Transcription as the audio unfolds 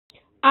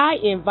I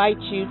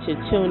invite you to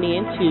tune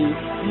in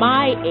to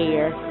My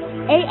Air,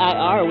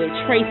 A.I.R with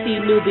Tracy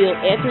Newbill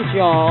Etheridge,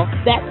 y'all.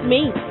 That's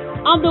me.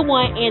 I'm the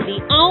one and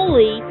the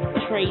only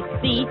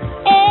Tracy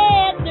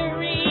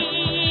Etheridge.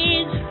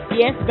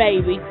 Yes,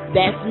 baby,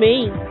 that's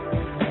me.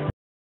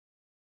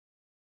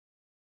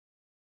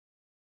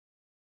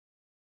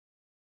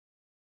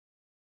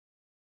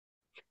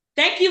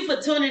 Thank you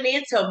for tuning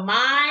in to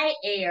My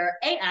Air,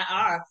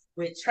 A.I.R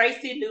with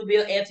Tracy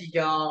Newbill Etheridge,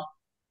 y'all.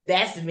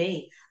 That's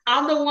me.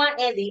 I'm the one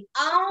and the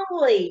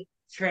only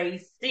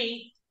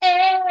Tracy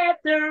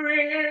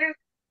Etheridge.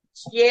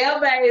 Yeah,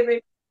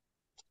 baby.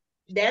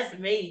 That's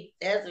me.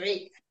 That's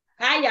me.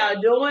 How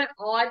y'all doing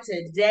on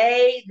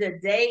today? The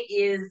day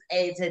is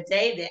a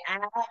today that I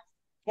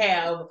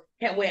have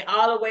went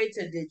all the way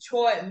to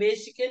Detroit,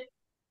 Michigan,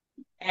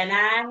 and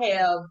I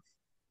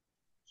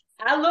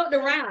looked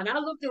around. I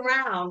looked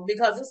around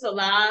because there's a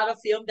lot of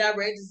film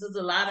directors, there's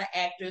a lot of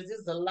actors,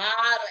 there's a lot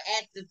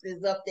of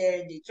actresses up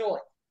there in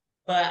Detroit.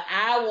 But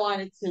I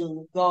wanted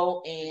to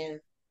go and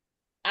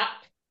I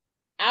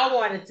I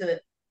wanted to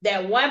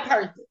that one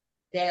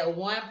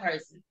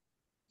person,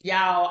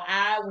 y'all.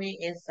 I went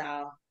and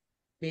saw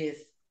Miss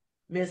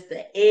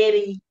Mr.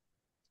 Eddie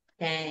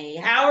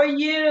Kane. How are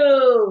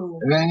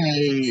you?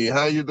 Hey,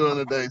 how you doing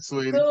today,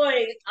 sweetie?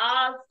 Doing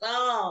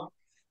awesome.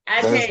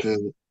 I tell That's you,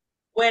 good.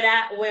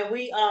 when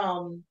we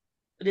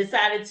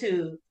decided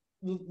to,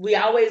 we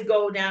always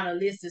go down a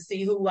list to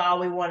see who all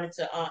we wanted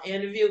to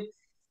interview,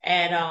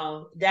 and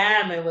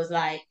Diamond was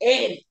like,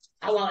 Eddie,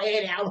 I want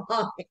Eddie, I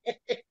want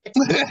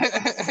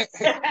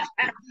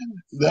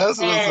That's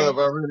what's and up.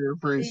 I really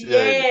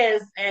appreciate it.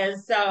 yes, and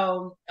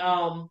so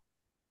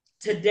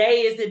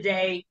today is the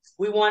day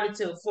we wanted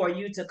to for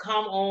you to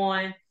come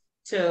on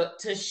to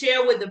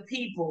share with the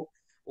people,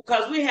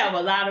 because we have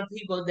a lot of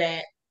people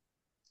that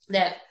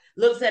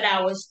looks at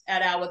our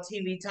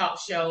TV talk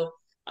show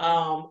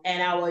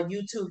and our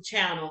YouTube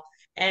channel,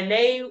 and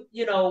they,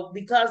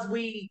 because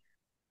we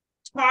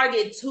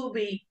target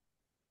Tubi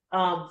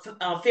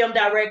film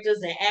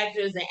directors and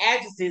actors and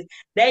actresses,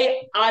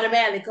 they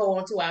automatically go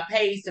onto our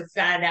page to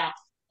find out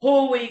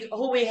who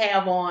we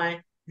have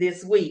on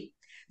this week.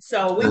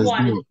 So we That's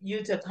wanted good.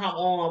 you to come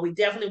on. We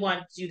definitely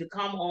wanted you to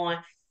come on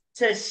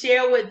to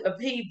share with the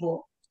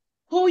people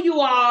who you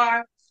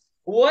are,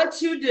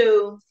 what you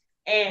do,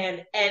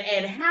 and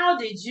how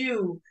did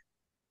you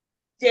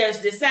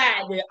just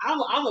decide that I'm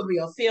gonna be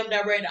a film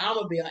director, I'm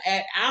gonna be an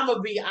act, I'm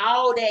gonna be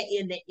all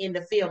that in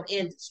the film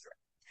industry.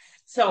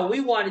 So we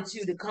wanted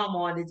you to come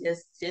on and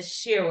just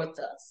share with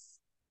us.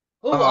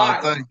 Who Oh, are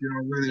you? thank you.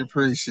 I really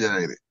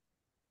appreciate it.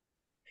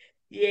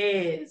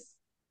 Yes.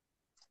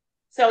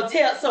 So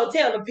tell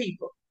the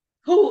people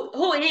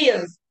who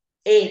is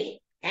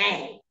Eddie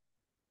Kane.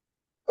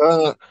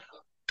 Uh,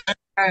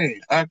 hey,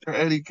 actor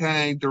Eddie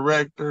Cane,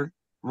 director,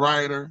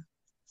 writer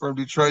from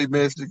Detroit,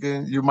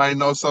 Michigan. You might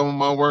know some of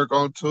my work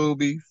on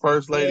Tubi,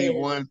 First Lady Yes.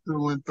 1,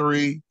 2, and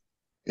 3,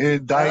 Yup.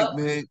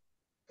 Indictment,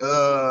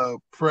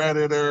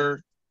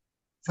 Predator,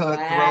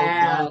 Cutthroat,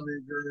 Wow.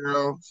 Diamond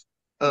Girls.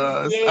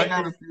 I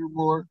got Yes.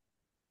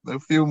 a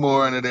few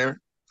more under there.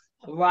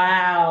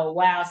 Wow.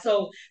 Wow.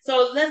 So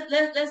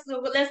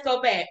let's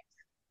go back.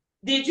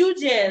 Did you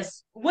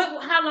just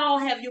what how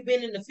long have you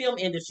been in the film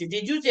industry?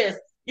 Did you just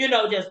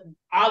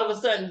all of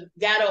a sudden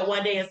got up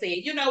one day and said,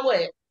 you know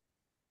what?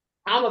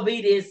 I'm gonna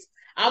be this.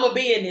 I'm gonna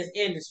be in this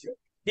industry.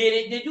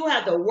 Did you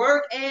have to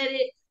work at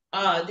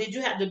it? Did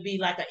you have to be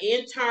like an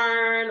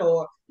intern,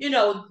 or these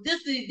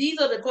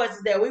are the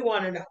questions that we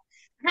want to know.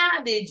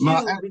 How did No,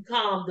 you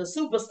become the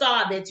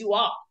superstar that you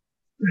are?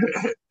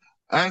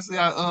 actually,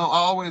 I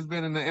always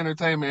been in the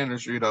entertainment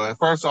industry though. At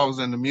first, I was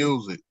in the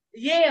music.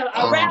 Yeah,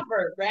 a Um,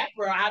 rapper.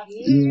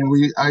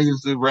 yeah, I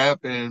used to rap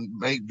and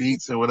make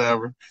beats and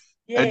whatever,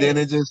 and then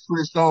Yes, it just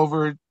switched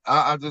over.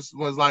 I just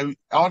was like,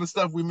 all the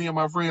stuff me and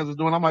my friends was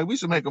doing. I'm like, we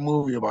should make a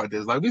movie about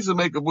this. Like, we should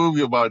make a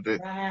movie about this.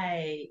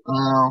 right,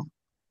 Um,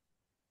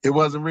 it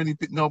wasn't really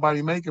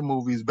nobody making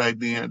movies back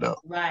then though.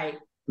 right.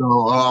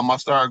 So I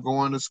started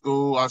going to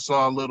school. I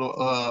saw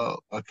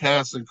a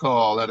casting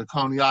call at a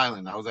Coney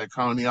Island. I was at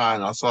Coney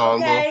Island. I saw a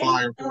little Okay,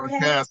 flyer for a okay.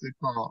 casting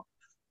call.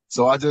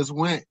 So I just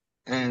went,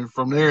 and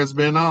from there it's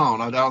been on.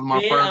 That was my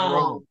Been first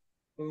role. on.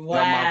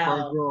 That was my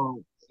first Wow.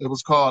 role. It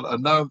was called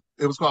another.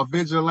 It was called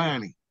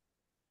Vigilante.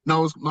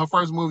 No, my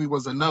first movie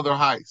was Another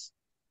Heist,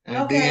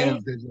 and then Okay.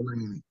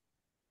 Vigilante.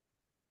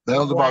 That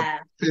was about Wow.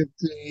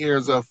 15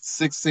 years of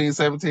 16,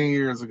 17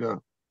 years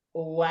ago.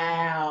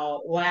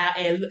 Wow. Wow.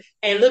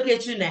 And look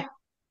at you now.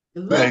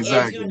 Look at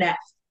you Exactly. now.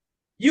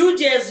 You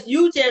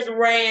just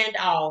ran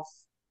off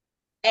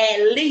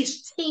at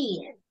least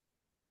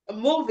 10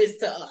 movies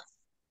to us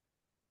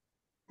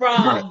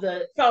Right.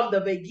 from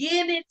the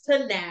beginning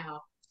to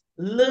now.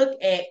 Look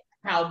at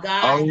how Oh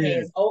God yeah.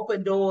 has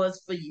opened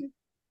doors for you.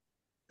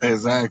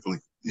 Exactly.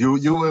 You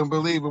wouldn't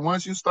believe it.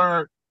 Once you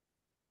start,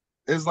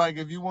 it's like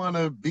if you want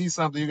to be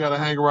something, you got to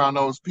hang around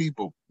those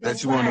people that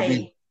That's you want to be.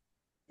 right.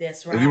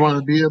 That's If you want to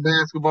right. be a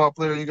basketball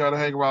player, you got to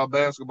hang around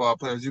basketball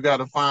players. You got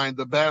to find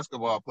the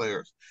basketball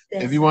players. If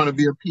That's you want to right.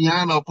 be a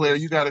piano player,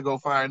 you got to go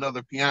find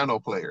other piano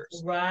players.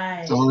 So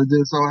Right. it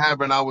just so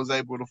happened I was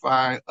able to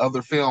find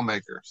other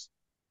filmmakers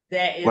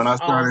That when is I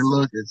started awesome.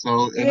 looking.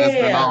 So, and it's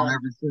been on Yeah.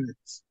 ever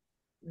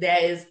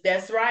since.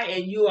 That's right.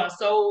 And you are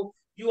so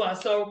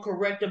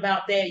correct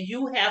about that.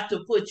 You have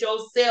to put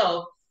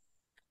yourself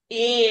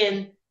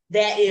in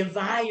that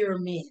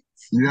environment.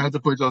 You have to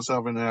put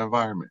yourself in that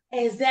environment.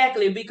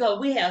 Exactly, because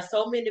we have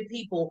so many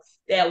people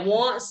that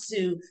wants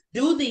to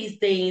do these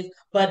things,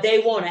 but they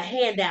want a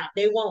handout.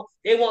 They want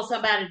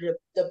somebody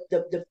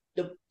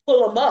to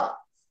pull them up.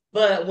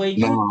 But when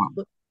you,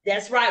 No,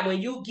 that's right,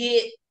 when you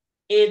get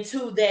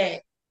into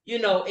that,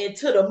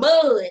 into the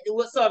mud,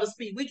 so to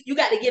speak, you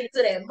got to get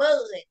into that mud.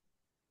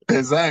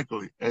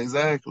 exactly,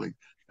 exactly.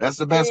 That's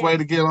the best Yeah, way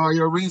to get all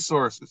your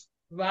resources.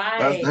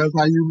 That's right.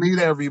 how you meet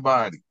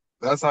everybody.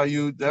 That's how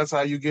you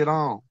get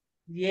on.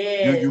 You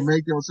Yes,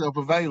 make yourself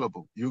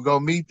available. You go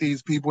meet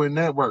these people and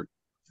network.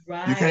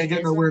 You can't right. get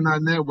That's nowhere right.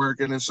 not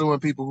networking and showing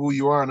people who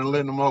you are and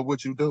letting them know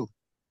what you do.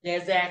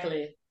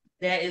 Exactly.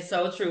 That is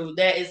so true.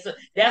 That's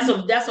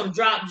some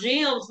drop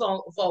gems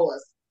for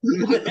us.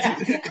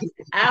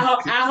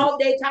 I hope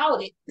they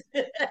caught it.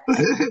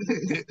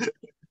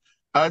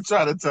 I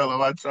try to tell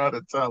them. I try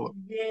to tell them.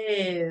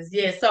 Yes,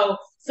 yes.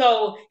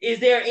 So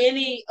is there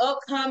any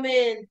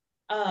upcoming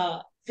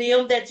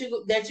film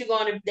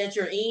that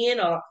you're in,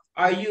 or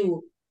are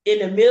you in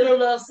the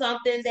middle of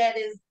something that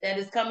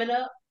is coming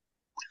up?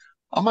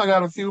 I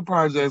got a few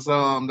projects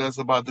that's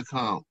about to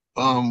come.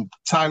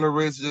 Tyler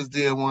Rich just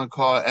did one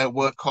called At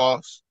What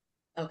Cost.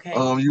 Okay.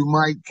 You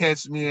might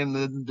catch me in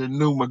the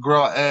new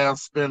McGraw Ave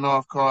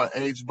spinoff called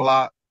H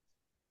Block.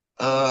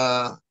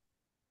 Uh,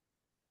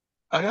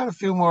 I got a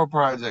few more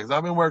projects.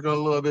 I've been working a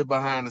little bit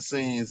behind the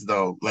scenes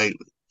though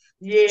lately,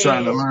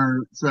 trying to Yes.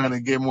 learn, trying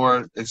to get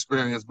more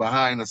experience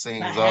behind the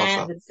scenes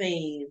Behind also. the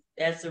scenes.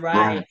 That's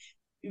Right. right.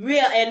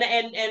 Real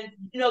and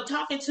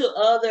talking to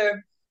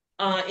other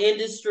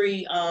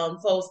industry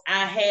folks,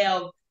 I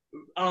have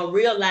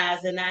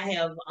realized and I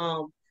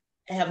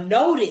have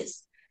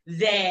noticed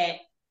that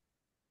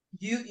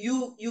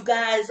you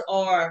guys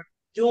are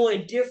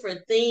doing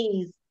different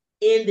things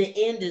in the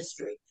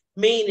industry.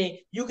 Meaning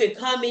you can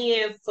come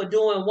in for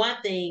doing one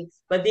thing,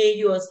 but then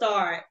you'll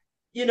start,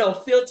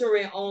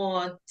 filtering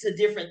on to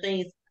different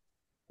things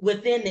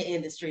within the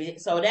industry.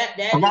 So A that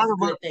lot is a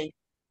of us, good thing.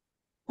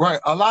 right.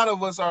 A lot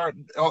of us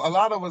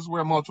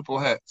wear multiple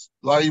hats.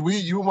 Like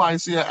you might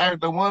see an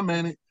actor 1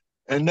 minute,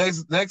 and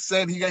next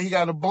set he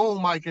got a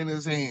boom mic in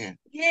his hand,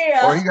 or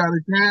he Yeah. got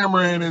a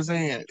camera in his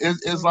hand.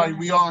 It's like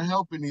we Right. all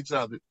helping each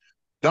other.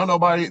 Don't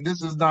nobody.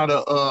 This is not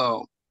a.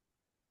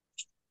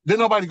 Didn't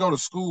nobody go to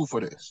school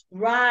for this. So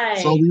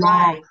Right. we all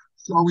Right.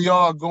 so we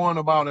all going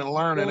about and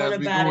learning Going as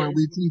we about go, and it.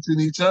 we teaching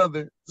each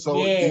other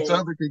so each Yes.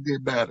 other can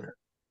get better.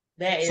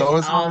 That is So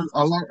it's like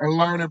awesome. a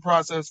learning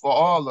process for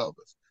all of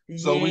us.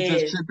 So Yes. we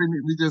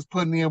just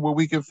putting in where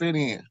we can fit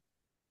in.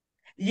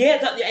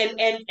 Yeah,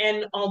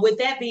 and with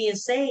that being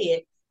said,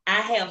 I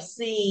have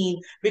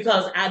seen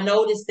because I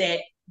noticed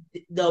that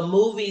the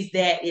movies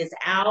that is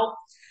out,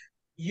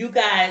 you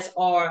guys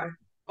are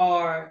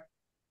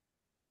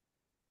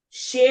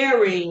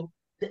sharing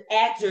the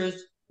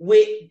actors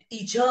with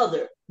each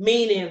other.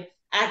 Meaning,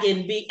 I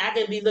can be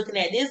looking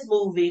at this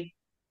movie,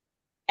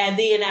 and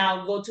then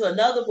I'll go to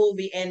another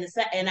movie, and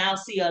I'll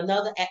see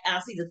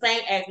the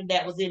same actor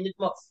that was in this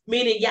movie.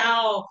 Meaning,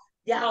 y'all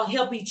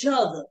help each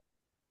other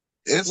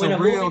It's a when a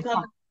movie real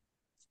comes.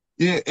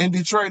 Yeah, in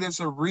Detroit, it's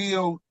a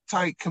real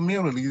tight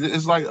community.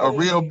 It's like a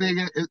real Yeah. big.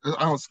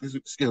 I don't excuse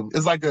me.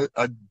 It's like a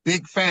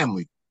big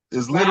family.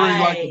 It's literally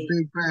like a Right.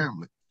 big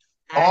family.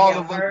 I All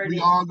have of us, heard we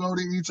it. all go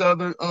to each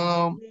other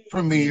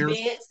premieres.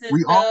 Events and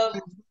We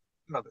always stuff.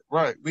 each other,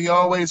 right? We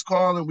always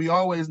call and we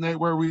always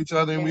network with each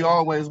other, and we That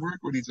always work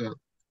with each other.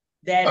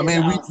 that I is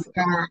mean,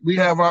 awesome. we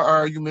have our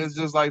arguments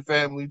just like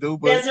family do,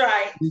 but That's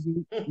right.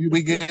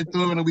 we get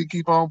through it and we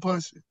keep on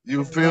pushing.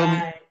 You feel me?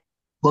 Right.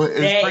 But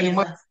it's That pretty is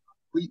much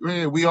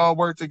we all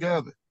work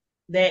together.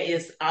 that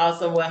is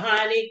awesome. Well,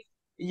 honey,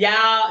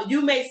 y'all,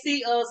 you may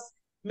see us,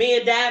 me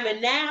and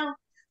Diamond now,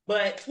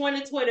 but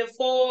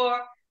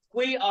 2024,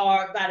 we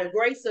are by the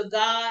grace of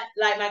God,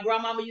 like my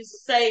grandmama used to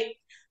say,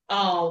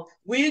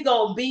 we're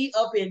gonna be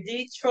up in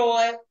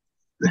Detroit.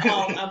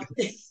 Y'all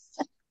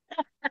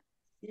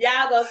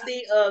gonna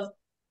see us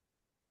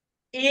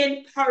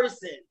in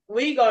person.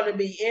 We're going to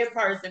be in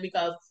person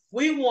because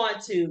we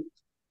want to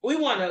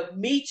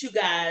meet you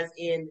guys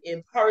in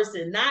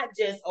person, not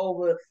just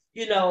over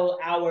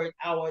our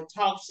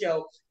talk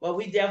show, but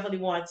we definitely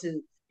want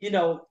to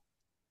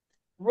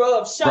rub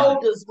Right.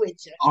 shoulders with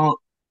you.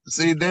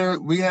 See, there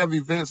we have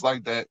events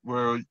like that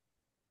where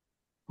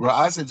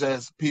I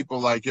suggest people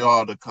like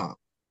y'all to come.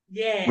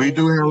 We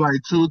do Yes, have yes,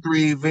 like 2,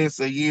 3 events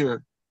a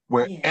year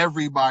where yes.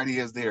 everybody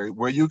is there,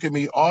 where you can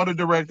meet all the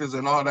directors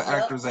and all the Yep,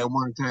 actors at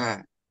one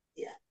time.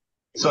 yeah,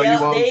 So you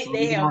yep. won't, They so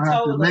they you have don't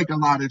have to told us make a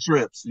lot of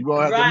trips. You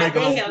won't have to right. make a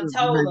lot They of have trips. You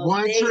told make us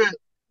one trip,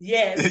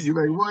 yes, you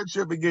make one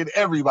trip and get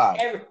everybody.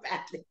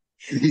 everybody.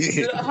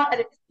 Yeah.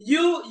 Honey,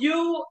 you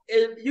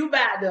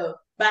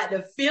by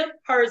the fifth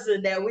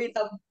person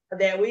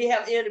that we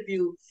have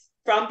interviewed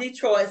from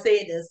Detroit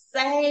said the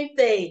same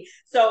thing.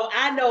 So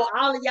I know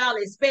all of y'all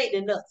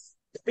expecting us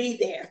to be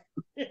there.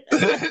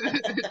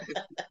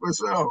 For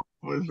sure.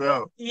 For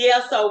sure.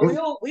 Yeah,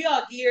 so we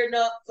are gearing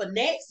up for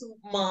next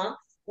month.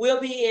 We'll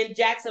be in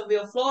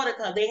Jacksonville, Florida,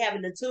 because they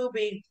having the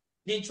Tubi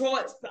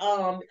Detroit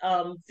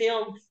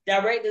film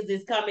directors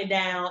is coming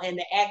down, and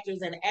the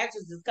actors and the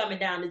actresses is coming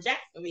down to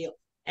Jacksonville,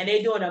 and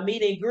they doing a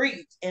meet and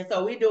greet, and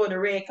so we doing the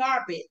red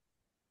carpet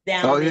Oh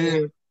down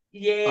there.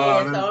 yeah. Oh,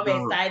 Yeah, that's so I'm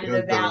dope. excited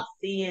That's about dope.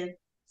 seeing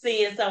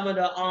some of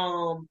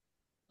the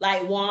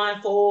like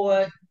Juan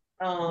Ford.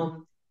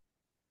 Um,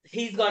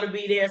 he's gonna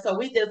be there, so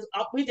we just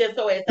so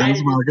That's excited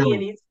to my see guy.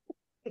 these.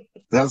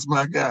 That's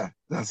my guy.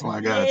 That's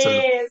my guy too.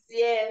 Yes,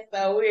 yes.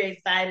 So we're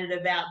excited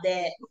about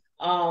that.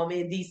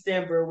 In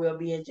December we'll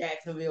be in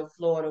Jacksonville,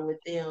 Florida with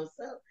them.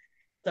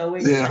 So we're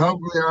Yeah, excited.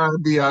 hopefully I'll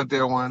be out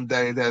there one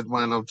day. That's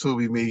one of them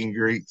Tubi meet and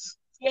greets.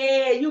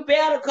 Yeah, you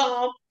better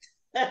come.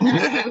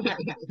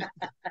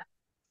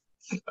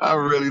 I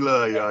really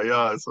love y'all.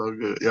 Y'all are so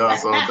good. Y'all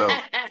so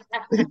dope.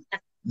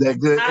 That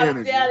good I'm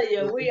energy. telling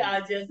you, we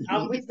are just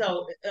we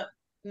so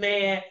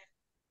man,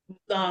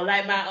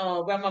 like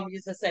my grandmama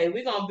used to say,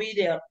 we're gonna be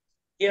there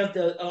if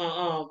the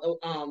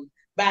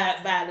by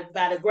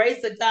the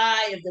grace of God,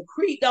 if the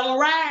creek don't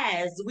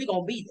rise, we're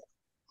gonna be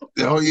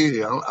Oh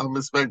yeah, I'm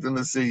expecting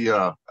to see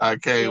y'all. I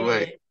can't there.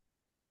 wait. Yeah.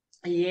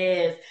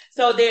 Yes.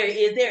 So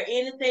is there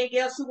anything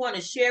else you want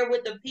to share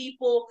with the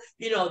people?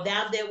 Now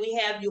that we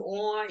have you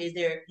on, is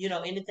there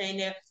anything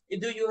there?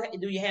 Do you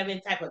have any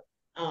type of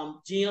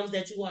gems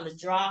that you want to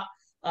drop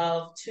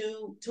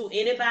to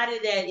anybody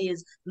that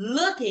is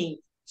looking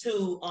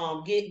to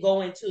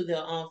go into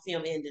the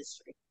film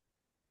industry?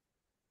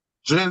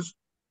 Just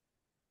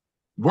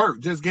work.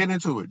 Just get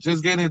into it.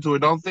 Just get into it.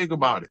 Don't think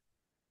about it.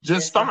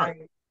 Just That's start.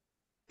 right.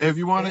 If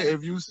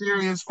That's, you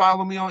serious,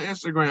 follow me on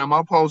Instagram.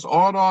 I'll post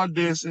all the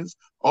auditions,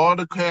 all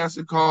the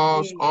casting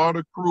calls, yeah. all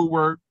the crew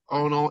work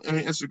on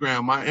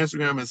Instagram. My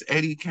Instagram is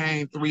Eddie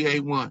Kane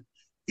 381.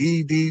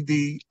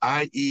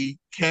 EDDIEKANE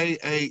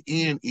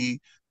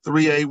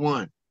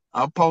 381.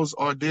 I'll post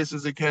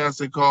auditions and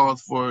casting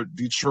calls for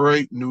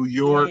Detroit, New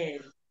York. Yeah.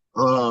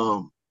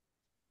 Um,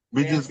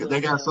 That's they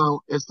what's got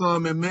up.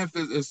 some in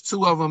Memphis. It's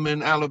two of them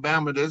in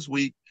Alabama this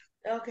week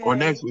or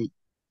next Okay. week.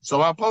 So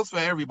I post for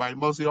everybody,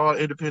 mostly all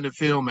independent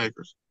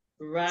filmmakers.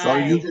 So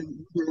Right.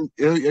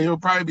 it'll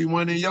probably be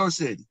one in your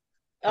city.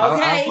 I've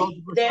Okay.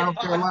 posted for That South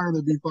part.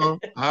 Carolina before.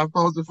 I've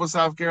posted for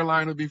South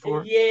Carolina before.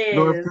 North Yes,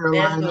 that's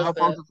Carolina. what's I've up.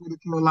 posted for the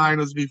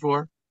Carolinas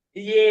before.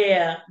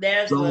 Yeah,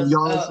 that's So what's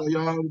y'all, up. so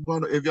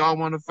y'all, if y'all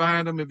want to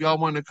find them, if y'all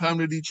want to come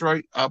to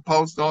Detroit, I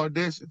post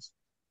auditions.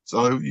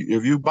 So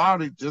if you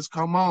bought it, just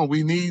come on.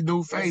 We need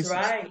new That's faces.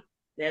 right.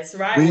 That's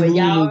right. We Well, need new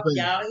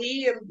y'all faces.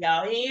 hear,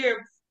 y'all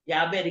hear.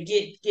 Y'all better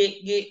get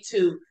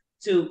to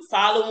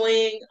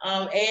following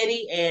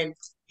Eddie, and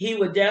he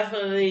would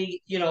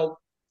definitely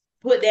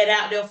put that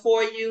out there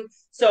for you.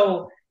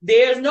 So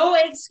there's no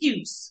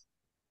excuse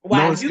No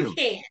why you excuse.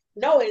 can't.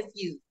 No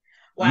excuse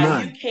why you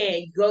None.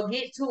 can't go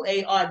get to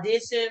a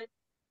audition.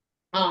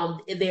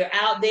 They're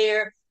out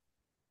there.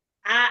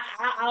 I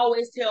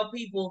always tell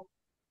people,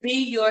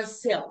 be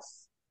yourself,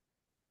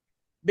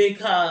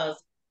 because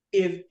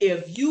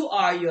if you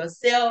are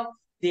yourself,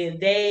 then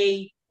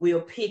they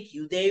will pick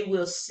you. They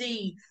will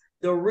see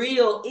the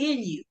real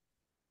in you.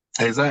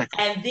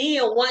 Exactly. And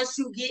then once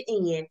you get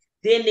in,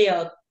 then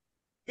they'll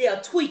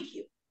tweak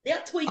you.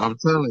 They'll tweak I'm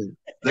telling you,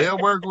 they'll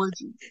work with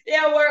you. you.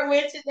 They'll work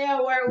with you.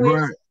 They'll work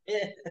with Right. you.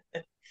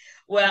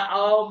 Well,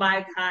 oh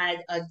my God.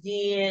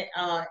 Again,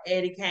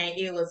 Eddie Kane,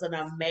 it was an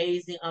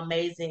amazing,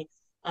 amazing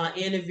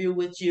interview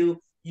with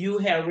you. You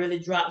have really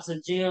dropped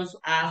some gems.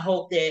 I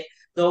hope that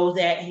those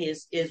that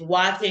is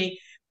watching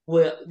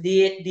will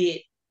did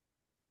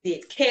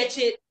catch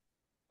it,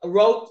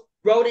 wrote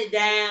it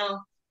down,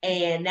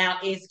 and now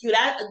execute.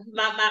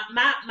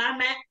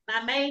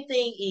 My main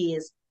thing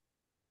is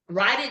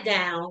write it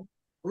down,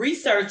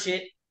 research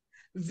it,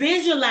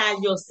 visualize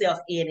yourself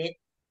in it,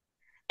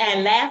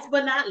 and last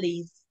but not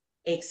least,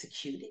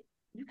 execute it.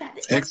 You got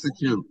to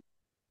Execute.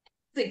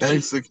 execute.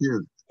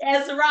 Execute.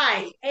 That's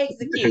right.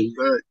 Execute.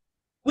 Exactly.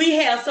 We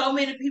have so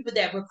many people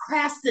that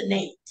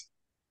procrastinate.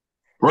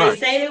 They Right.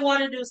 say they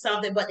want to do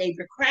something, but they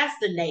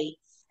procrastinate.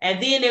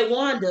 And then they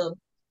wonder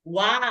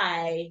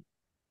why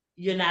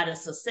you're not a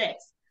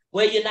success.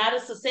 Well, you're not a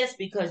success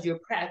because you're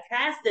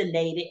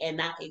procrastinated and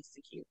not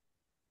executing.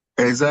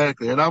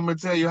 Exactly. And I'm gonna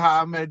tell you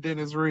how I met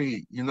Dennis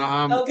Reed. You know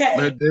how I met Okay.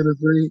 Dennis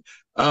Reed?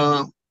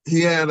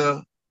 He had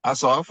I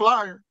saw a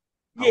flyer.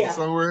 I was Yeah.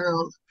 somewhere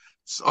else.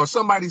 Or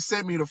somebody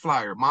sent me the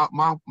flyer. My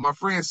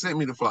friend sent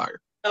me the flyer.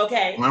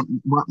 Okay.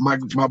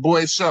 My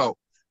boy's show.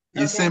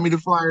 He sent Okay. me the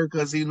flyer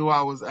because he knew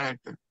I was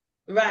acting.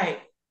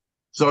 Right.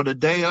 So the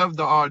day of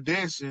the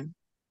audition,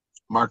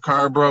 my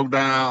car broke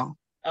down.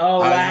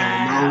 Oh I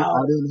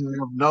wow. didn't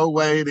have no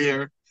way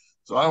there.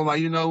 So I was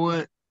like, you know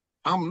what?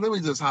 Let me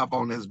just hop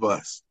on this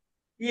bus.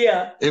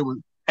 Yeah. It was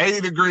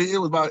 80 degrees. It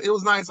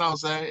was nice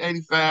outside,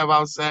 85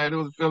 outside. It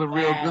was feeling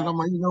real good. Wow. I'm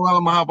like, you know what?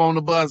 I'm gonna hop on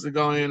the bus and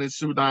go in and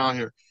shoot down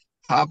here.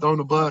 Hopped on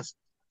the bus.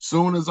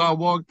 Soon as I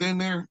walked in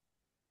there,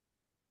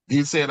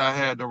 he said I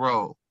had to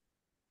roll.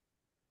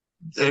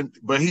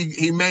 But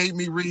he made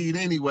me read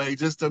anyway,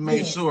 just to make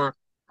Yes. sure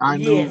I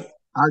knew Yes.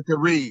 I could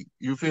read.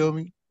 You feel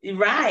me?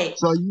 Right.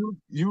 So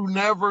you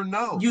never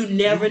know. You You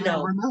never know.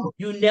 never know.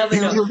 You never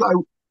He know. was like,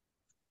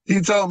 he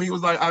told me, he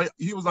was like,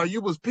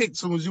 you was picked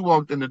soon as you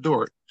walked in the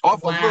door.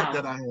 Off a look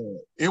that Wow. I had.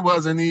 It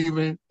wasn't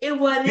even, It he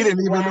wasn't. didn't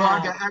even know I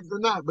could Wow. act or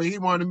not, but he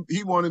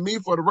wanted me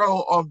for the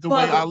role off the For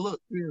way I the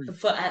look, period.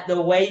 for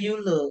the way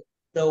you look.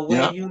 The way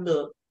Yeah, you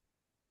look.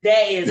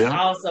 That is yeah.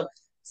 awesome.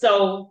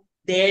 So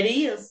there it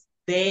is.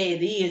 There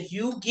it is.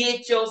 You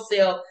get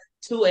yourself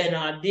to an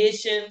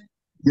audition.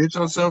 Get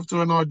yourself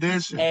to an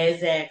audition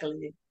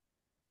Exactly.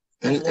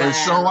 and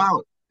show Wow.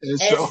 out. And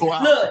And show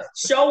out. look,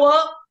 show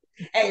up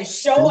and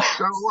show And out.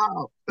 show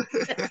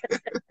out.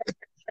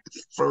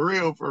 For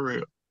real, for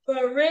real.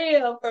 For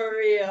real, for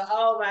real.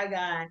 Oh my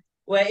God.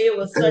 Well, it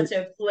was And such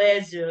a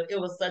pleasure. It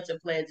was such a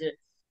pleasure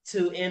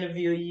to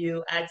interview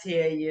you. I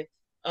tell you.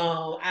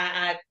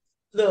 I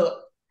look,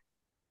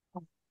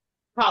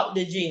 caught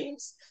the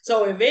gems.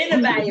 So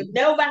if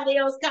nobody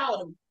else caught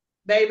them,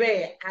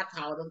 baby, I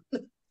caught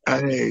them.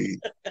 hey,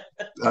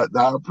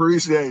 I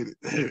appreciate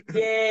it. Now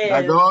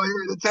Yes, go ahead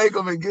and take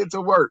them and get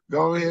to work.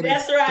 Go ahead and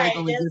that's take right.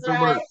 them and That's get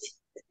to work.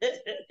 right.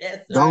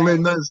 That's Don't let right.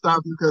 nothing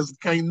stop you because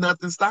can't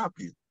nothing stop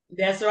you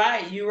That's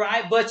right. You're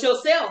right. But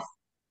yourself.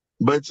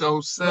 but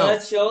yourself.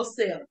 But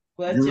yourself.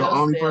 But You're the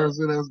only yourself.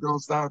 person that's gonna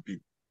stop you.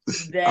 I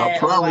That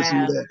promise you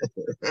wow.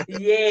 that.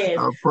 Yes.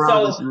 I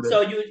promise you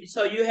that.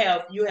 So you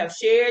have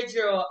shared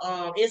your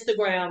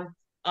Instagram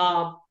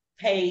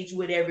page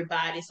with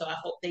everybody. So I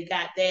hope they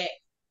got that.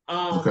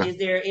 Okay. Is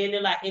there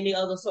any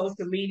other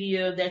social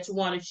media that you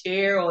want to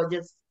share, or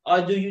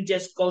do you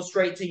just go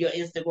straight to your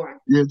Instagram?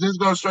 Yeah, just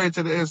go straight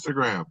to the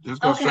Instagram.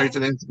 Just go straight Okay. to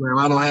the Instagram.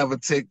 I don't have a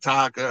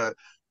TikTok or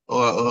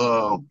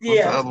what's the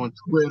Yeah. other one?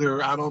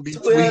 Twitter. I don't be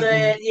tweeting.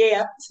 Twitter,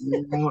 yeah.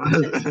 You know?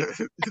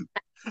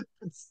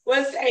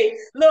 Let's say,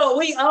 look,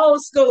 we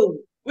old school.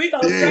 We go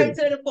Yeah, straight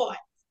to the point.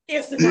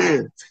 yeah,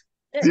 Instagram.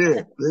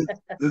 yeah.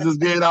 Let's just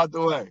get it out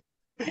the way.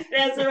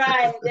 That's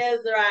right.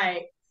 That's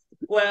right.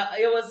 Well,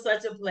 it was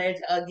such a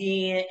pleasure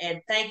again, and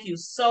thank you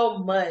so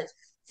much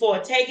for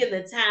taking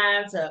the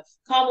time to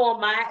come on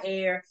my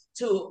air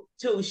to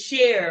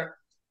share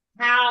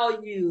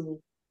how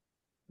you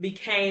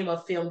became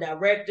a film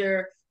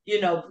director,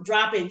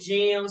 dropping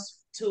gems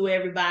to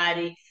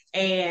everybody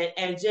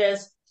and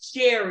just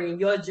sharing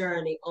your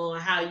journey on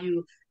how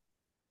you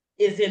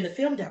is in the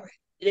film direct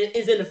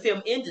is in the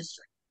film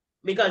industry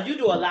because you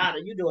do a lot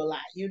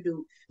you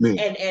do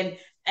Yeah.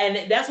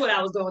 and that's what I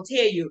was going to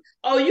tell you.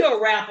 Oh, you're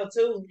a rapper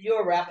too.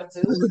 You're a rapper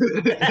too.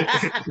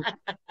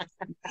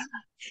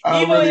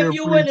 I Even really if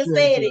you wouldn't have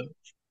appreciate said it,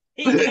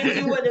 that. even if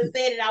you wouldn't have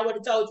said it, I would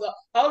have told you.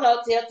 Hold on,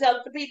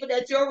 tell the people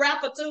that you're a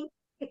rapper too.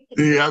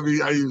 Yeah, I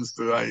mean, I used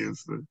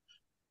to.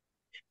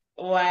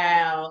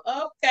 Wow.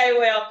 Okay.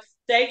 Well,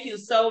 thank you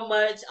so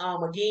much.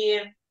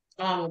 Again,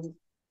 um,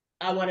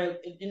 I want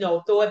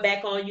to, throw it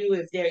back on you.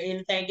 If there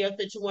anything else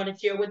that you want to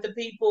share with the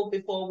people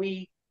before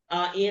we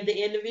end the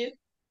interview.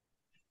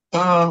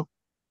 Uh,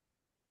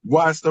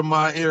 watch the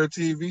A.I.R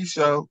TV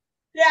show.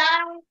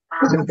 Yeah.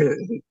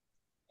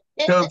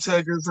 Come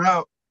check us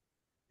out.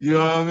 You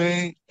know what I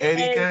mean?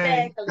 Eddie Kane,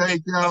 Exactly.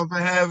 thank y'all for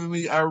having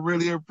me. I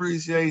really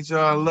appreciate y'all.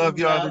 I You're love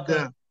y'all to welcome.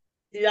 death.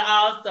 You're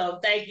awesome.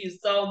 Thank you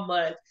so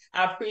much.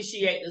 I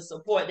appreciate the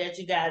support that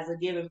you guys are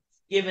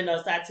giving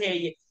us. I tell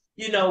you,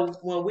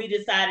 when we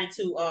decided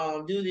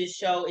to do this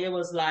show, it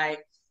was like,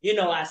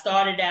 I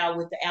started out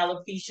with the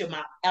alopecia,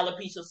 my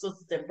alopecia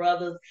sisters and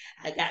brothers.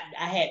 I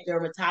had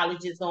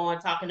dermatologists on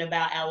talking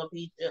about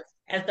alopecia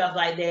and stuff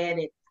like that,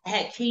 and I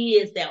had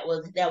kids that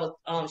was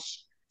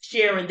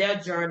sharing their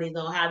journeys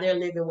on how they're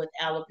living with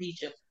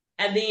alopecia.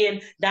 And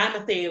then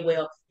Diamond said,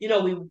 "Well,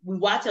 we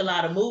watch a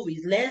lot of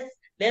movies.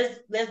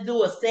 Let's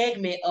do a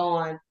segment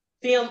on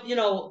film,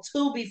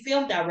 Tubi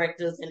film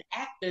directors and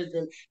actors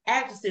and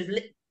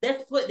actresses.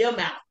 Let's put them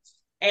out."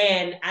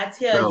 And I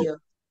tell So, you,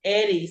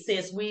 Eddie,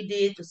 since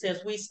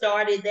we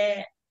started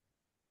that,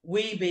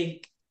 we've been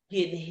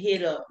getting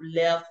hit up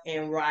left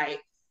and right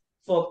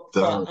for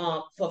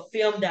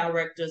film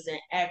directors and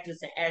actors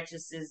and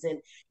actresses, and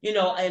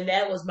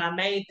that was my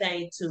main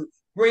thing, to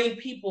bring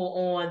people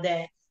on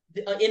that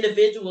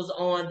individuals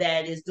on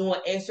that is doing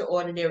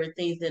extraordinary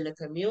things in the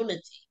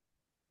community,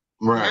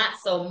 right. not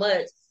so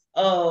much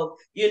of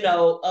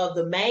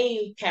the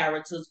main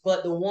characters,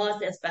 but the ones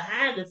that's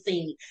behind the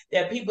scene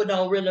that people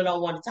don't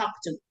want to talk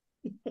to.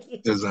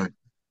 Exactly.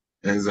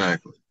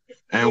 Exactly.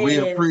 And we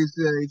Yes,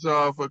 appreciate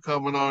y'all for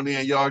coming on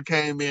in. Y'all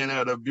came in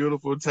at a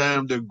beautiful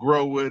time to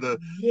grow with uh,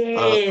 yes.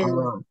 uh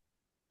to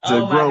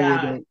Oh my grow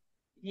with God. to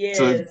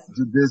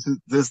Yes.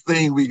 this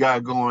thing we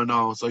got going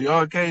on. So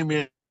y'all came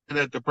in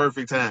at the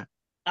perfect time.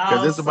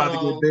 Because it's about to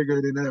get Awesome.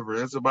 bigger than ever.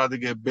 It's about to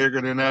get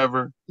bigger than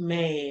ever.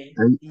 Man.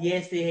 And,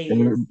 Yes, it is.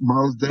 and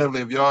most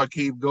definitely, if y'all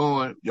keep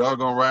going, y'all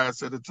gonna rise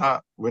to the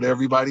top with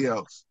everybody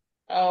else.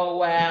 Oh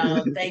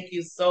wow. Thank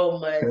you so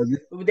much. 'Cause you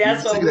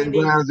That's see what they we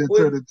need. rising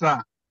to the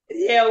top.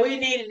 Yeah, we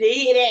needed to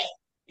hear that.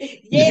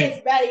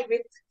 Yes,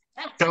 baby.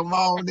 Come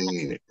on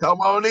in.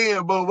 Come on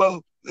in, boo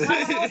boo. Come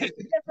on.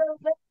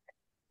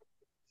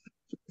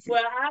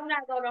 Well, I'm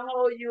not gonna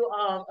hold you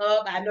up.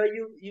 I know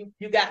you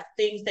got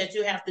things that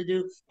you have to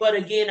do, but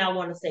again, I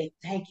want to say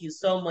thank you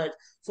so much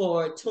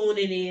for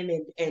tuning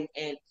in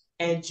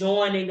and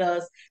joining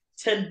us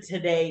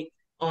today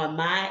on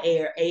My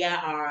Air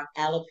A.I.R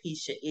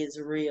Alopecia is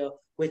Real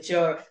with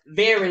your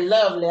very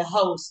lovely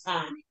host,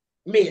 honey,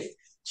 Miss Hey.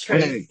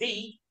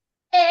 Tracy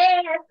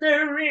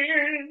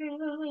Etheridge.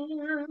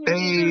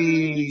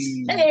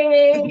 Hey.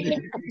 Hey.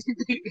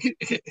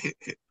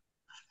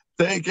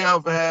 Thank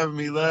y'all for having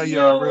me. Love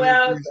y'all. I You're really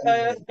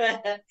appreciate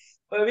welcome.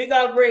 Well, we're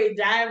gonna bring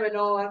Diamond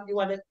on. You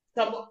want to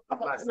come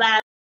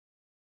slide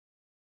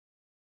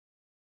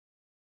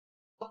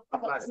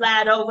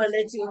over?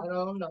 I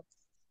don't know.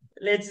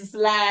 Let you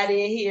slide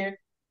in here.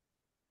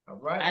 All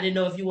right. I didn't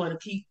know if you want to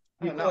keep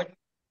recording.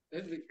 We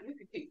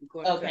can keep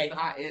recording. Okay.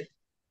 it.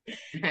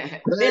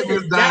 This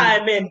is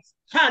Diamond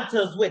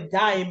Hunters with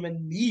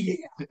Diamond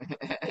Media.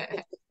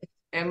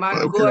 And my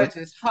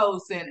gorgeous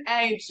host and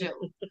angel,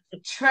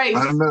 Tracy.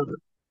 I know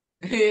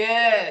it.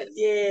 Yes.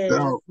 Yes.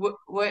 So, Well,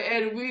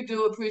 Eddie, we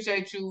do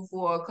appreciate you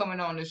for coming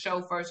on the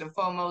show first and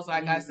foremost.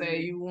 Like I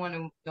said, you one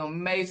of the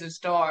amazing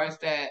stars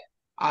that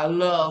I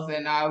love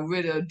and I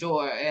really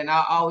adore. And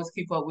I always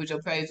keep up with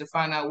your page to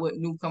find out what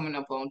new coming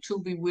up on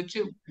Tubi with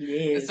you.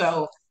 Yes.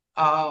 So,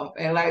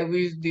 and like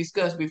we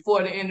discussed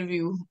before the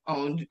interview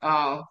on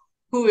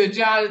Who is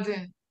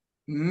Jonathan?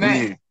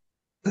 Man,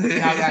 y'all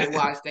got to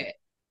watch that.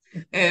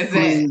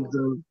 please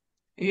do.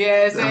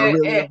 Yes, I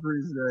really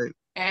appreciate it.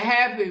 And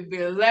happy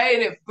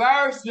belated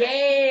birthday.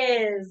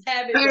 Yes.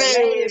 Happy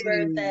belated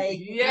birthday.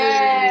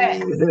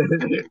 Yes.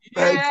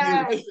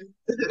 Thank you.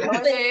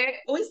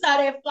 We saw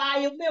that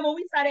flyer. Remember,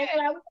 we saw that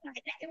flyer. We were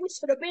like, we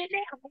should have been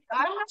there.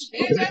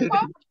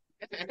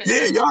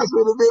 Yeah, y'all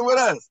should have been with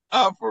us.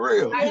 Oh, for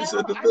real. You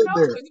should have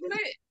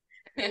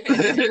been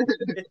there.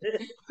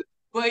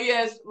 But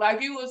yes,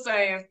 like you were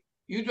saying,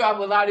 you drop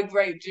a lot of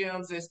great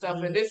gems and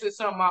stuff. And this is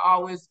something I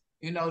always,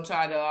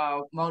 try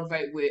to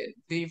motivate with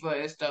Diva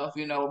and stuff,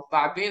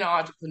 by being an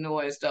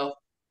entrepreneur and stuff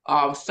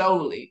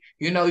solely.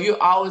 You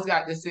always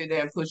got to sit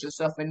there and push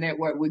yourself and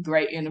network with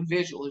great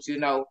individuals,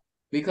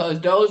 because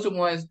those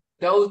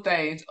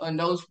things and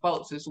those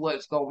folks is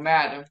what's going to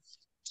matter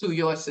to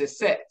your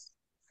success.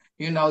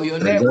 Your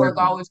network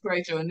always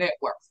creates your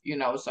network,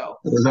 so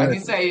I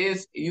can say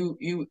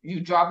you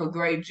drop a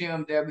great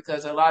gem there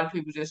because a lot of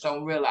people just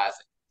don't realize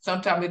it.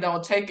 Sometimes it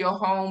don't take your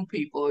home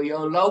people or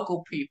your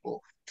local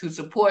people to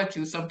support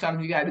you.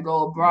 Sometimes you got to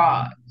go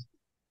abroad.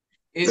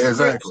 It's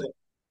scripture.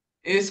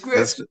 It's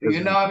scripture.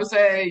 You know what I'm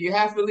saying? You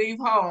have to leave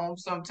home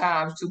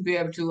sometimes to be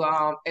able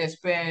to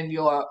expand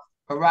your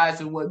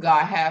horizon what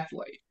God has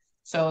for you.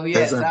 So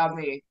yes, I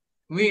mean,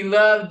 we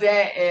love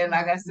that. And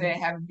like I said,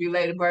 happy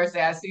belated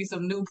birthday. I see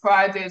some new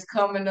projects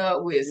coming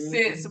up with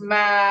 6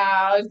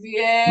 Miles.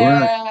 Yeah.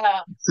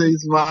 Right.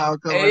 6 Miles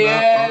coming up.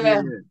 Oh,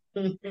 yeah.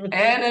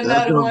 And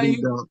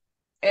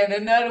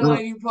another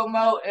one you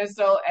promote. And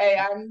so, hey,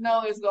 I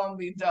know it's going to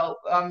be dope.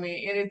 I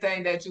mean,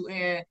 anything that you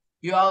in,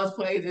 you always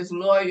play this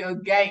loyal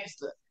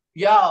gangster.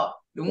 Y'all,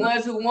 the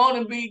ones who want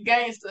to be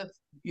gangsters,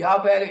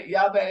 y'all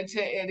better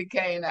check Eddie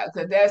Kane out,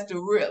 because that's the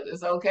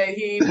realest, okay?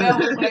 He ain't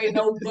never played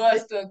no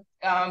buster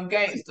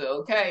gangster,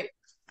 okay?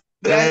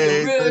 That's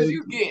the realest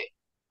you get,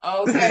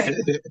 okay?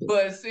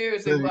 But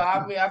seriously,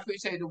 I mean, I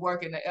appreciate the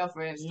work and the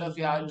effort and stuff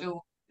y'all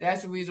do.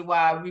 That's the reason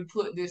why we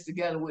put this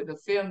together with the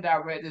film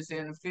directors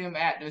and the film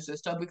actors and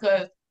stuff,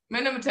 because,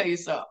 man, let me tell you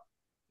something.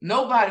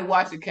 Nobody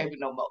watching cable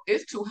no more.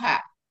 It's too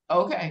hot,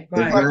 okay?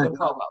 First and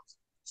foremost.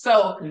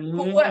 So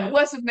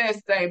what's the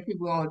next thing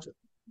people going to do?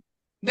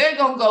 They're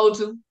going to go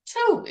to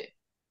Tubi.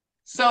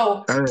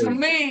 So to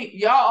me,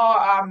 y'all are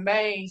our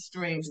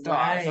mainstream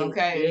stars,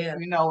 okay? Yeah.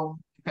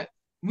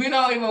 We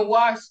don't even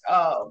watch,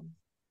 hold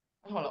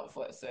on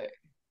for a sec.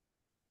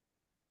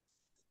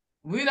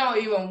 We don't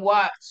even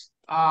watch,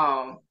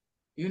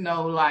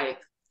 like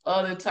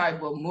other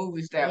type of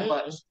movies that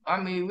much.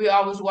 I mean, we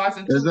always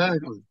watching Tubi.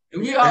 Exactly.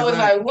 We always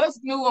like, what's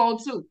new on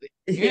Tubi?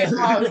 You know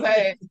what I'm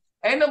saying?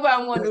 Ain't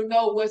nobody want to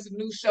know what's the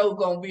new show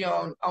gonna be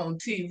on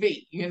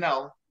TV.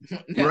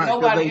 Right,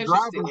 nobody they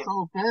drop them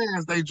so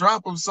fast. They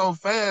drop them so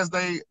fast.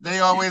 They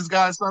always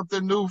got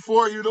something new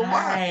for you to watch.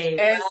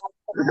 Right.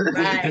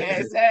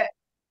 Exactly.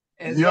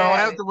 You don't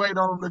have to wait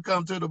on them to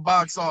come to the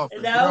box office.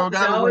 You don't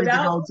gotta wait to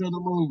go to the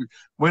movie.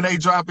 When they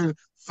dropping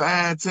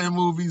 5-10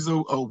 movies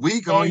a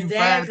week on you,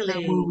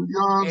 5-10 movies. You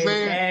know what I'm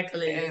saying?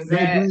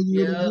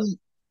 Exactly.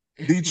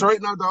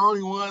 Detroit not the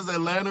only ones.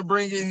 Atlanta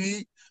bringing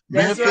heat.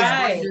 That's Memphis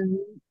right. bringing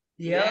heat.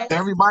 Yeah.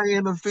 Everybody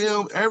in the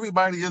film,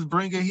 everybody is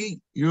bringing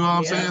heat. You know what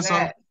I'm saying?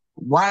 So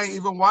why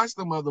even watch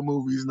them other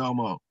movies no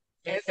more?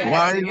 Exactly.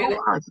 Why even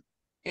watch?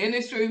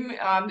 industry,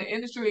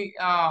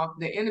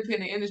 the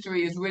independent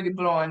industry is really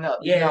blowing up,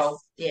 yes,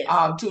 yes.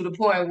 To the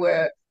point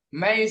where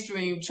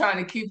mainstream trying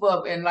to keep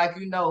up, and like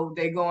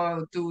they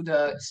going through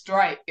the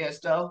strike and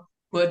stuff.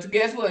 But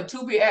guess what?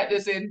 Tubi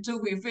actors and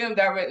Tubi film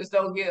directors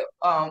don't get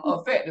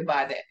affected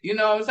by that. You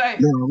know what I'm saying?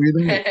 No, we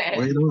don't.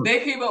 We don't. They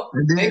keep it.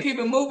 And then They keep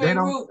it moving they and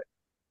don't. grooving.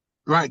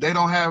 Right. They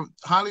don't have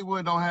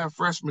Hollywood. Don't have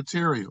fresh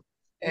material.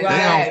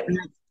 Right.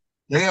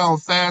 They on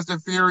Fast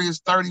and Furious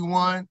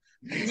 31.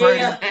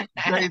 Yeah.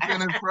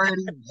 Jason and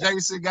Freddie.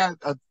 Jason got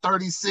a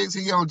 36.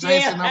 He on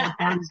Jason number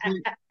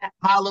 36.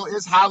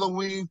 It's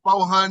Halloween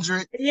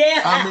 400.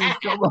 Yeah. I mean,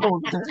 come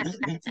on.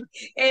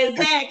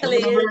 Exactly.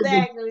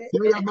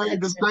 They have made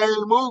the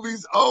same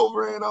movies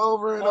over and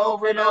over and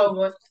over and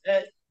over.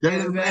 They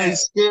have made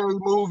Scary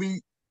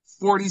Movie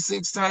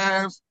 46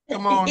 times.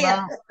 Come on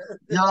now.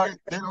 Y'all,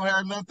 they don't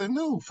have nothing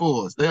new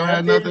for us. They don't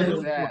have nothing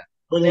new for us.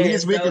 But at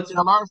least we can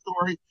tell our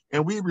story,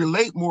 and we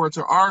relate more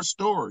to our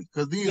story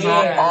because these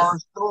are our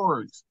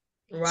stories.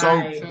 Right.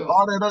 So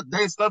all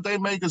that stuff they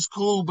make is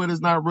cool, but it's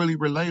not really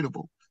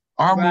relatable.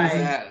 Our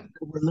movies are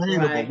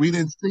relatable. Right. We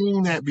didn't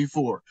seen that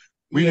before.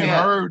 We didn't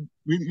heard.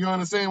 You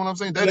understand what I'm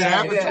saying? That didn't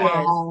happen to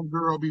our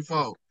homegirl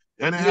before.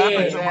 That didn't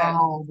happen to my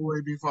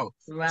homeboy before.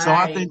 Right. So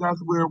I think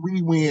that's where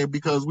we win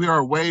because we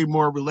are way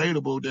more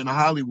relatable than a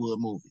Hollywood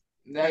movie.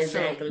 That's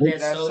true.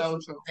 That's so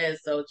true.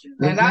 That's so true.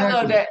 And I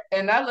love that.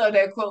 And I love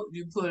that quote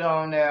you put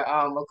on there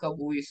a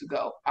couple weeks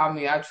ago. I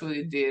mean, I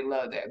truly did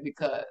love that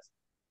because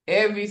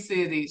every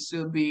city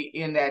should be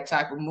in that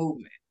type of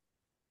movement.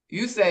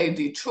 You say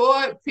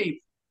Detroit people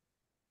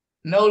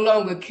no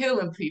longer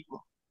killing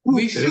people.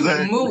 We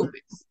shoot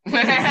movies.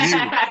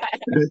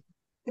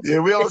 Yeah,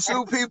 we don't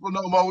shoot people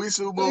no more. We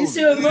shoot movies.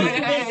 We shoot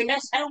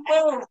movies.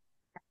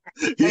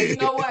 And you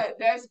know what?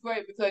 That's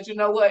great because you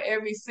know what?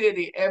 Every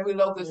city, every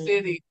local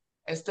city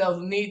and stuff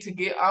need to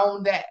get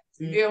on that.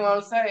 You get what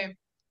I'm saying?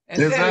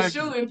 Instead of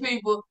shooting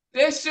people,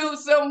 just shoot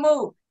some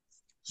movies.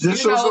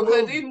 Just shoot some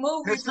movies. These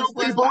movies shoot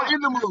people in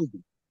the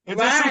movie. They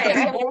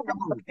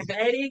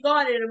ain't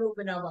going in the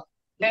movie no more.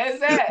 That's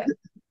that.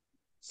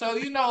 So,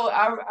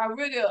 I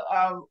really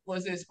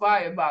was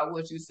inspired by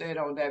what you said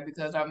on that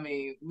because, I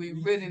mean, we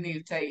really need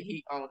to take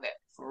heat on that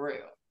for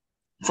real.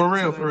 For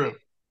real.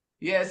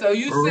 Yeah, so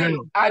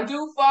I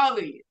do follow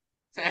you.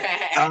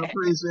 I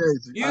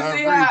appreciate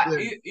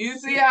you. You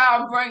see how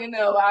I'm bringing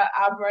up.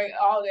 I bring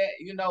all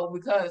that,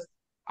 because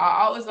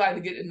I always like to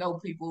get to know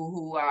people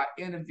who I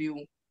interview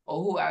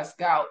or who I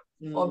scout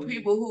or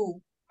people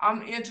who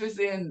I'm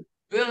interested in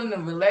building a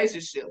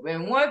relationship.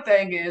 And one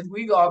thing is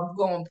we are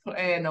going to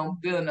plan on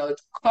building a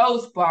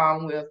close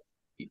bond with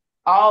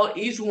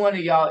each one of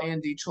y'all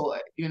in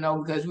Detroit,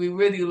 because we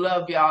really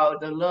love y'all,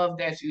 the love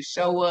that you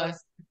show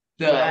us.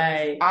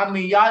 I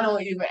mean, y'all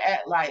don't even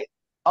act like,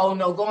 oh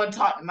no, go and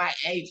talk to my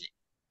agent.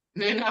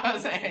 You know what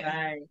I'm saying?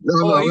 Right.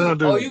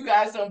 Or you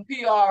got some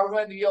PR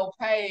running your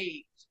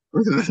page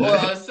or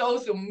a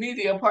social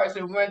media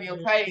person running your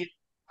page.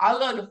 I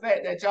love the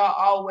fact that y'all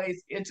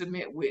always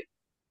intimate with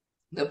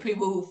the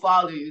people who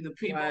follow you, the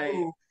people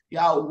who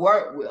y'all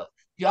work with.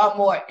 Y'all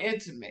more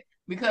intimate.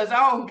 Because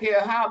I don't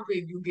care how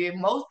big you get,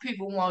 most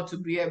people want to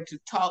be able to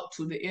talk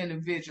to the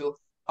individual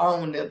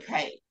on the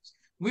page.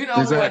 We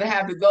don't want to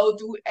have to go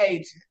through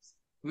agents.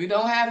 We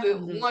don't have to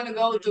want to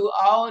go through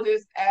all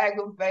this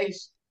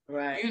aggravation.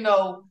 Right.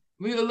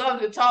 We would love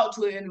to talk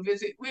to an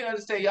individual. We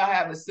understand y'all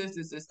have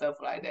assistants and stuff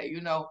like that,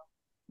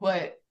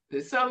 But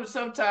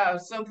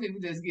sometimes some people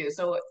just get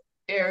so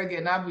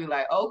arrogant. I'll be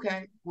like,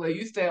 okay, well,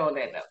 you stay on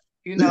that note.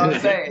 You know what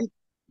I'm saying?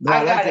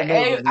 I got an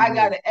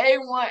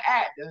A1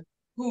 actor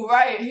who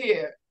right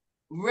here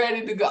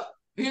ready to go.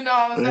 You know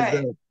what I'm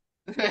saying?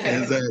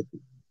 Exactly.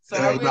 So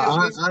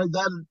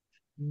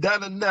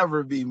that'll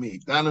never be me.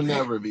 That'll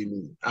never be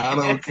me. I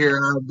don't care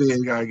how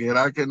big I get.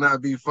 I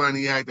cannot be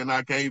funny acting.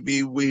 I can't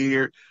be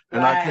weird,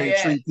 and I can't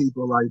treat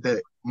people like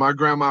that. My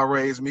grandma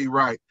raised me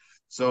right.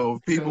 So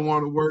if people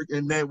want to work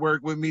and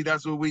network with me,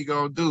 that's what we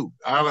gonna do.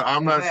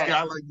 I'm not scared.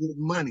 I like getting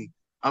money.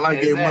 I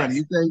like getting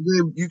money.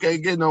 You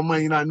can't get no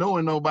money not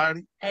knowing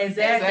nobody.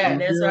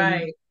 Exactly. That's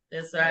right.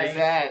 That's right.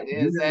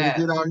 Exactly. You gotta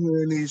get out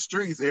here in these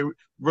streets and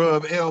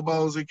rub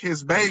elbows and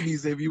kiss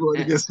babies if you want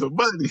to get some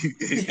money.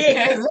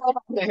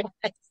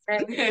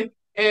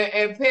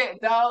 and pet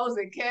dogs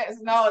and cats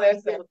and all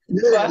that stuff.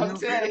 Yeah, I'm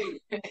telling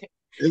you.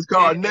 It's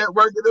called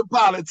networking and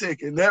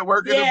politicking.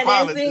 Networking and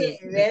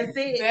politics. That's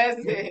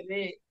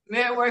it.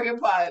 Networking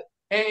politics.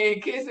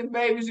 And kissing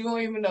babies you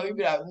don't even know. You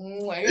be like,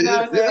 you know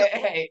what I'm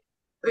saying?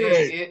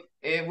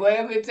 Hey,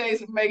 whatever it takes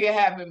to make it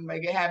happen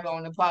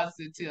on the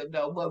positive tip,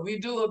 though. But we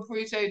do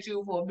appreciate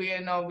you for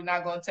being on. We're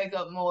not going to take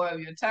up more of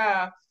your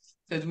time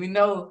because we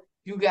know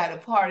you got a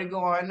party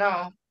going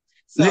on.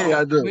 So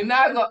I do. We're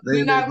not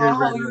gonna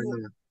hold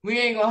you. We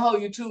ain't gonna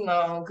hold you too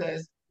long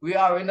because we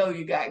already know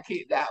you got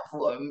kicked out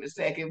for a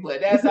second.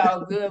 But that's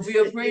all good. We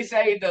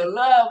appreciate the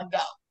love, though.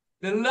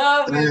 The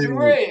love is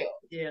real.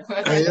 Yeah.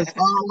 Hey, it's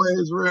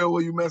always real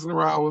when you messing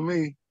around with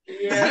me.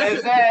 Yeah,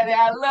 exactly.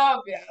 I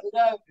love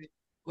it.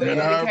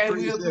 Well,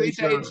 we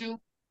appreciate you.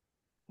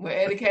 Well,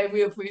 Eddie K,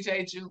 we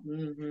appreciate you.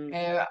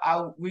 And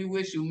we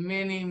wish you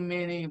many,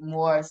 many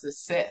more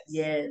success.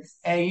 Yes.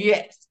 And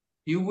yes,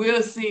 you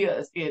will see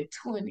us in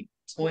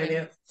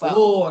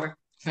 2024.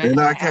 And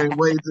I can't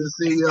wait to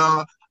see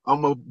y'all.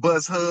 I'm going to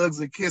bust hugs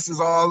and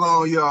kisses all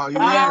on y'all. You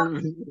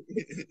heard me?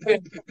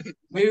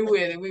 We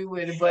with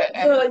it. But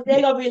so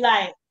they're going to be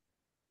like,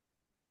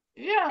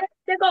 yeah.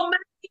 They're going to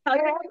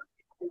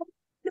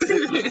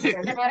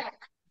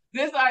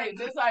This like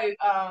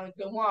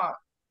DeJuan.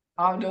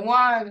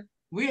 DeJuan,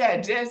 we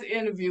had just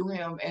interviewed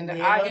him, and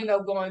I ended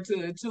up going to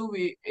the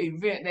Tubi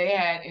event they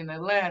had in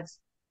Atlanta.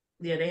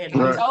 Yeah, they had.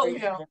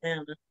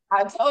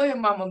 I told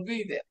him I'm gonna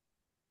be there.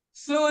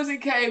 Soon as he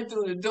came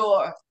through the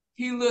door,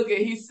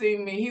 he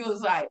seen me. He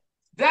was like,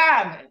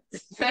 "Diamond."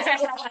 He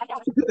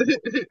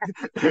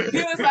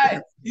was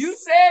like, "You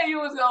said you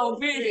was gonna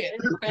be here."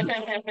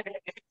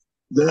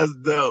 That's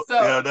dope. So,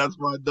 yeah, that's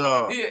my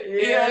dog.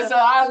 Yeah, so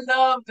I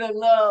love the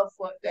love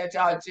that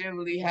y'all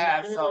generally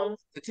have. So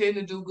continue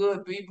to do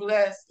good, be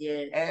blessed,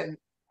 and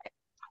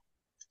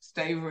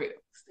stay real.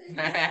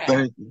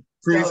 Thank you.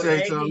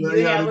 Appreciate y'all.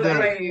 You have a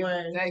great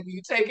one. Thank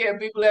you. Take care.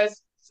 Be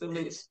blessed.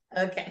 Salute.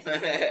 Okay.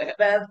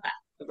 Bye-bye.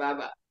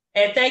 Bye-bye.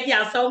 And thank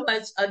y'all so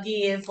much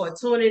again for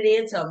tuning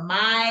in to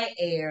My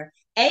Air,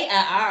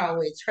 A.I.R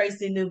with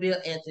Tracy Newbill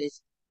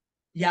Etheridge.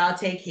 Y'all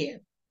take care.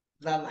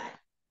 Bye-bye.